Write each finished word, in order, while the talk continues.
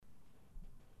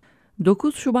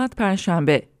9 Şubat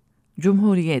Perşembe,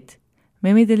 Cumhuriyet,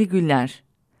 Mehmet Ali Güller,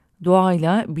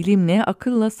 Doğayla, bilimle,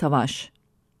 akılla, savaş.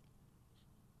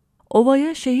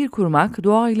 Ovaya şehir kurmak,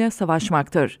 doğayla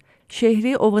savaşmaktır.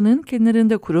 Şehri ovanın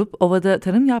kenarında kurup ovada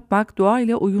tarım yapmak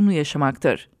doğayla uyumlu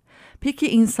yaşamaktır. Peki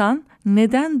insan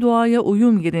neden doğaya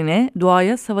uyum yerine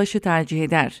doğaya savaşı tercih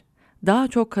eder? Daha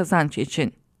çok kazanç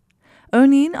için.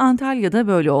 Örneğin Antalya'da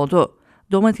böyle oldu.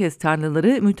 Domates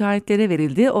tarlaları müteahhitlere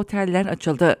verildi, oteller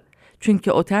açıldı.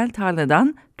 Çünkü otel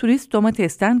tarladan, turist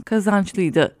domatesten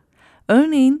kazançlıydı.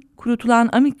 Örneğin kurutulan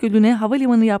Amik Gölü'ne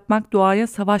havalimanı yapmak doğaya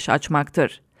savaş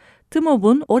açmaktır.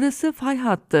 TMOB'un orası fay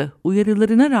hattı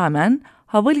uyarılarına rağmen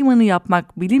havalimanı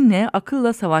yapmak bilimle,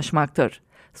 akılla savaşmaktır.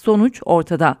 Sonuç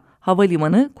ortada.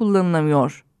 Havalimanı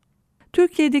kullanılamıyor.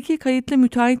 Türkiye'deki kayıtlı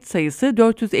müteahhit sayısı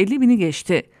 450 bini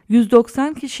geçti.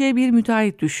 190 kişiye bir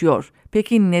müteahhit düşüyor.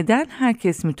 Peki neden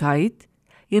herkes müteahhit?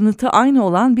 Yanıtı aynı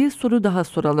olan bir soru daha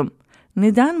soralım.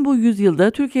 Neden bu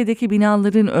yüzyılda Türkiye'deki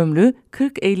binaların ömrü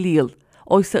 40-50 yıl?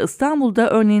 Oysa İstanbul'da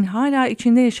örneğin hala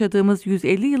içinde yaşadığımız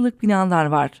 150 yıllık binalar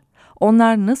var.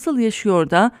 Onlar nasıl yaşıyor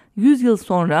da 100 yıl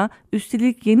sonra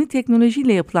üstelik yeni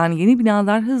teknolojiyle yapılan yeni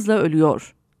binalar hızla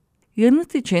ölüyor?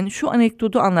 Yanıt için şu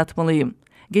anekdotu anlatmalıyım.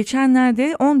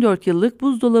 Geçenlerde 14 yıllık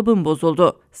buzdolabım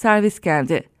bozuldu. Servis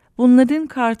geldi. Bunların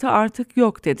kartı artık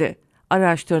yok dedi.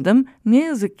 Araştırdım. Ne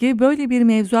yazık ki böyle bir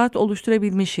mevzuat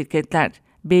oluşturabilmiş şirketler.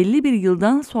 Belli bir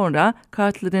yıldan sonra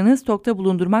kartlarını stokta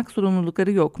bulundurmak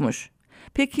zorunlulukları yokmuş.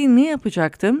 Peki ne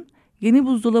yapacaktım? Yeni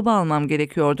buzdolabı almam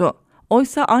gerekiyordu.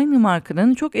 Oysa aynı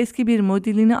markanın çok eski bir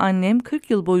modelini annem 40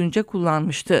 yıl boyunca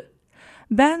kullanmıştı.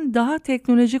 Ben daha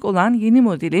teknolojik olan yeni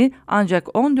modeli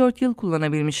ancak 14 yıl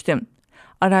kullanabilmiştim.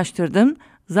 Araştırdım,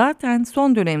 zaten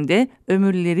son dönemde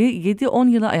ömürleri 7-10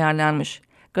 yıla ayarlanmış.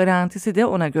 Garantisi de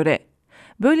ona göre.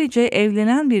 Böylece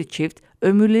evlenen bir çift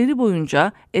ömürleri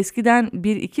boyunca eskiden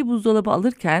 1-2 buzdolabı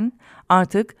alırken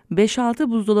artık 5-6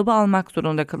 buzdolabı almak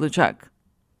zorunda kalacak.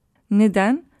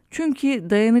 Neden? Çünkü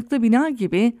dayanıklı bina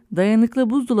gibi dayanıklı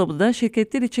buzdolabı da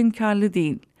şirketler için karlı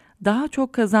değil. Daha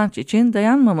çok kazanç için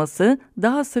dayanmaması,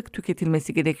 daha sık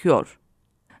tüketilmesi gerekiyor.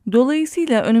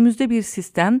 Dolayısıyla önümüzde bir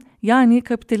sistem, yani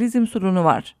kapitalizm sorunu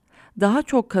var. Daha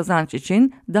çok kazanç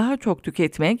için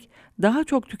daha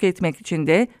çok tüketmek için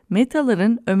de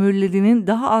metaların ömürlerinin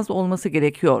daha az olması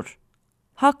gerekiyor.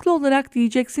 Haklı olarak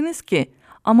diyeceksiniz ki,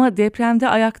 ama depremde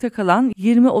ayakta kalan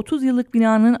 20-30 yıllık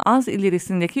binanın az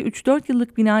ilerisindeki 3-4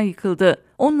 yıllık bina yıkıldı.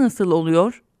 O nasıl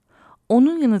oluyor?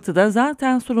 Onun yanıtı da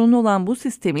zaten sorunlu olan bu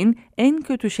sistemin en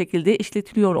kötü şekilde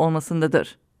işletiliyor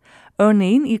olmasındadır.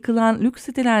 Örneğin yıkılan lüks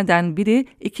sitelerden biri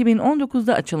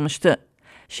 2019'da açılmıştı.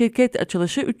 Şirket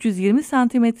açılışı 320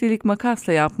 santimetrelik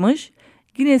makasla yapmış,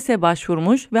 Guinness'e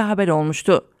başvurmuş ve haber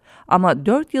olmuştu. Ama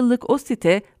 4 yıllık o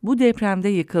site bu depremde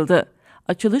yıkıldı.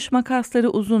 Açılış makasları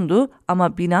uzundu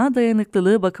ama bina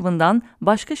dayanıklılığı bakımından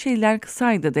başka şeyler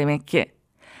kısaydı demek ki.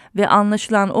 Ve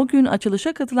anlaşılan o gün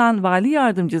açılışa katılan vali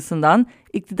yardımcısından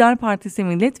iktidar partisi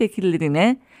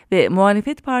milletvekillerine ve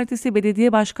muhalefet partisi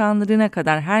belediye başkanlarına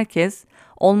kadar herkes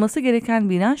olması gereken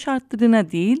bina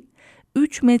şartlarına değil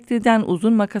 3 metreden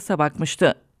uzun makasa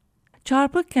bakmıştı.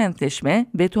 Çarpık kentleşme,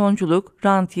 betonculuk,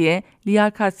 rantiye,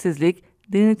 liyakatsizlik,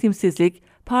 denetimsizlik,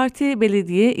 parti,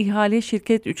 belediye, ihale,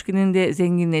 şirket üçgeninde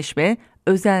zenginleşme,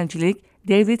 özelcilik,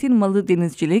 devletin malı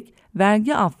denizcilik,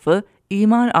 vergi affı,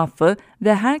 imar affı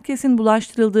ve herkesin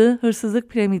bulaştırıldığı hırsızlık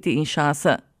piramidi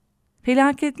inşası.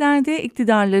 Felaketlerde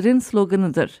iktidarların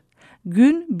sloganıdır.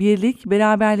 Gün birlik,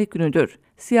 beraberlik günüdür.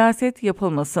 Siyaset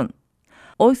yapılmasın.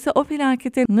 Oysa o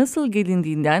felakete nasıl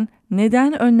gelindiğinden,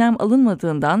 neden önlem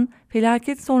alınmadığından,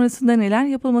 felaket sonrasında neler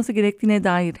yapılması gerektiğine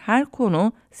dair her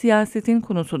konu siyasetin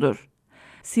konusudur.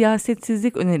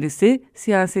 Siyasetsizlik önerisi,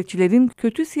 siyasetçilerin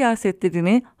kötü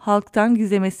siyasetlerini halktan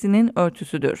gizlemesinin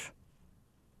örtüsüdür.